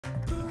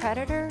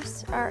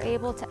predators are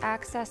able to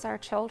access our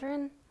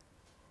children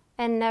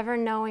and never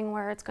knowing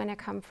where it's going to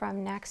come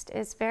from next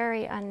is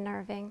very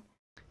unnerving.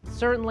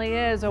 Certainly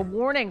is. A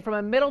warning from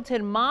a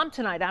Middleton mom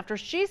tonight after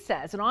she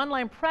says an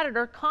online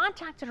predator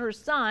contacted her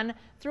son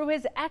through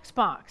his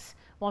Xbox.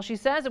 While she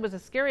says it was a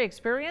scary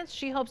experience,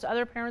 she hopes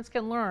other parents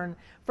can learn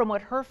from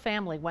what her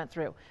family went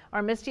through.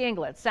 Our Misty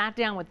Englert sat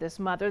down with this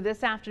mother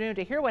this afternoon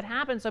to hear what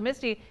happened. So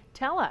Misty,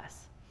 tell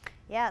us.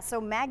 Yeah,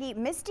 so Maggie,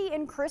 Misty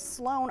and Chris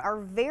Sloan are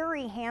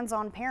very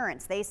hands-on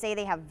parents. They say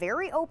they have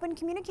very open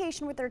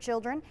communication with their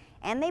children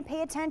and they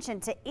pay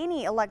attention to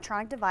any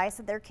electronic device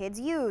that their kids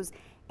use.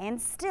 And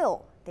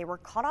still, they were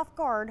caught off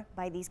guard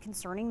by these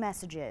concerning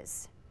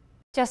messages.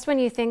 Just when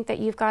you think that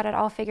you've got it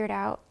all figured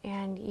out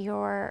and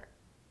your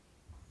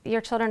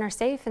children are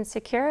safe and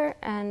secure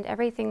and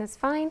everything is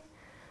fine,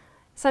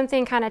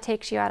 something kind of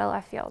takes you out of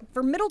left field.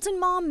 For Middleton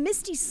mom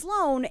Misty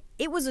Sloan,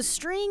 it was a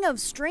string of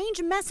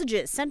strange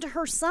messages sent to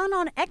her son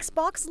on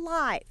Xbox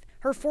Live.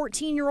 Her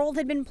 14-year-old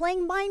had been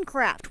playing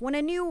Minecraft when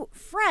a new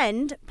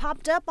friend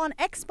popped up on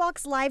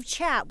Xbox Live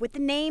chat with the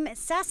name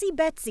Sassy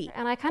Betsy.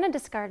 And I kind of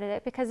discarded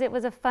it because it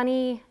was a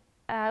funny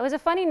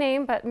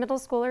name, but middle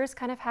schoolers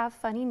kind of have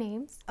funny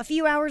names. A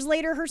few hours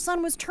later, her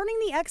son was turning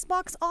the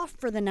Xbox off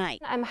for the night.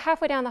 I'm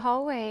halfway down the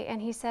hallway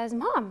and he says,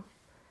 "Mom,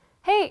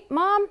 hey,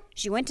 Mom."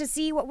 She went to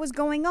see what was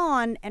going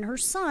on and her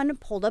son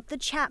pulled up the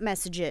chat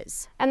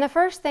messages. And the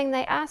first thing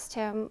they asked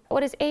him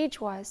what his age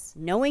was.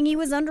 Knowing he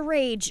was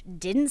underage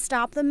didn't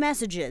stop the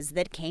messages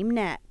that came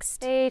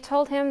next. They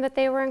told him that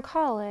they were in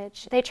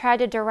college. They tried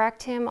to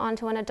direct him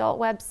onto an adult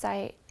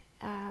website.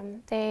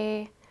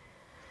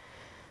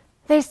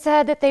 They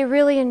said that they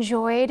really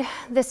enjoyed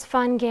this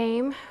fun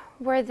game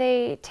where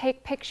they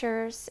take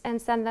pictures and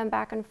send them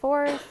back and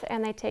forth,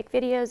 and they take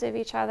videos of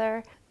each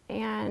other.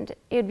 And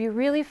it'd be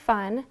really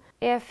fun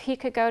if he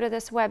could go to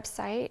this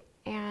website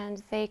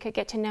and they could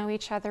get to know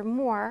each other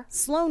more.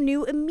 Sloan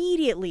knew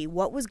immediately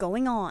what was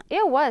going on.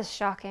 It was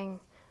shocking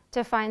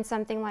to find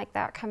something like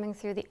that coming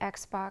through the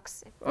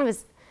Xbox. I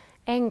was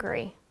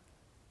angry.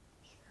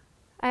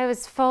 I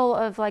was full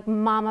of like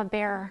mama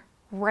bear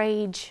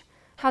rage.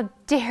 How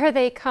dare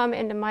they come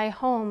into my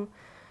home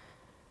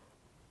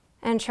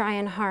and try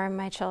and harm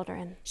my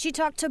children. She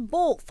talked to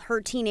both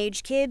her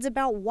teenage kids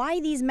about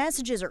why these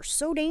messages are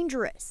so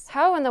dangerous.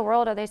 How in the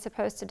world are they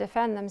supposed to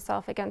defend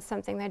themselves against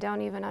something they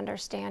don't even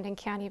understand and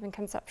can't even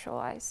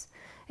conceptualize?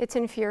 It's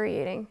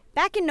infuriating.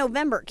 Back in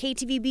November,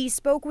 KTVB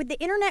spoke with the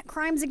Internet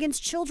Crimes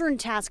Against Children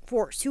Task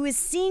Force, who is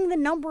seeing the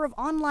number of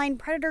online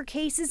predator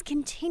cases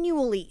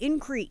continually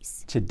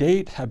increase. To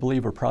date, I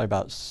believe we're probably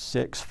about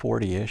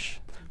 640-ish.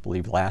 I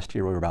believe last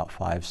year we were about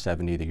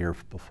 570, the year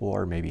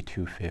before maybe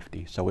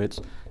 250. So it's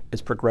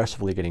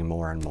progressively getting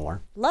more and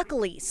more.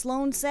 Luckily,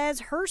 Sloan says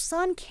her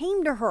son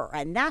came to her,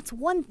 and that's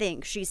one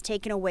thing she's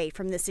taken away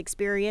from this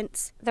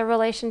experience. The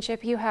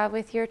relationship you have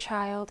with your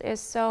child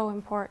is so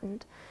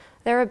important.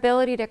 Their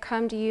ability to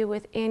come to you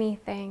with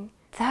anything,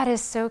 that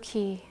is so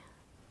key.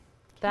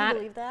 Can you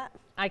believe that?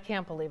 I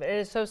can't believe it. It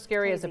is so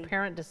scary as a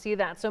parent to see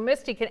that. So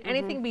Misty, can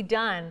anything be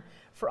done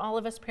for all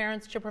of us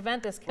parents to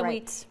prevent this? Can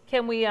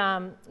we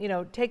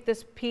take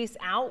this piece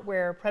out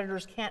where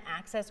predators can't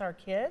access our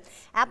kids?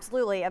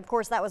 Absolutely. Of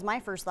course, that was my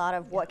first thought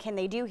of what can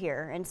they do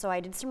here. And so I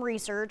did some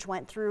research,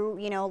 went through,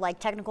 like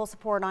technical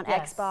support on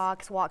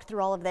Xbox, walked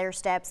through all of their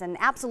steps, and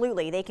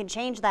absolutely, they can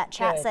change that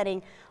chat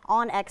setting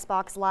on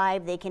Xbox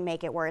Live. They can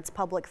make it where it's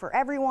public for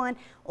everyone,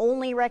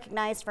 only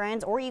recognized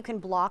friends, or you can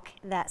block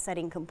that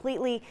setting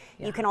completely.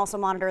 You can also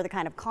monitor the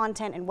kind of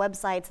content and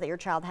websites that your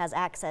child has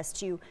access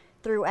to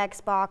through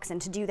Xbox, and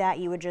to do that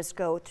you would just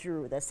go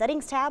through the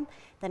settings tab,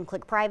 then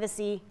click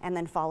privacy, and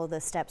then follow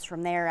the steps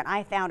from there. And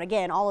I found,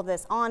 again, all of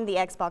this on the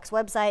Xbox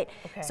website,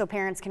 so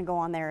parents can go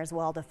on there as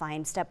well to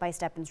find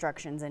step-by-step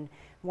instructions and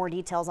more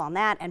details on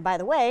that. And by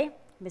the way,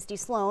 Misty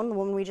Sloan, the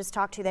woman we just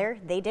talked to there,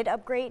 they did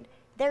upgrade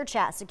their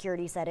chat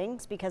security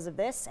settings because of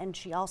this, and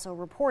she also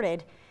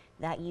reported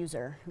that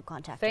user who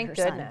contacted her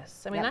son. Thank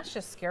goodness. I mean, that's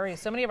just scary.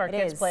 So many of our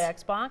kids play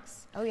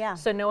Xbox. Oh, yeah.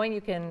 So knowing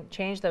you can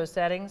change those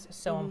settings is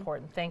so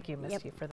important. Thank you, Misty, for that.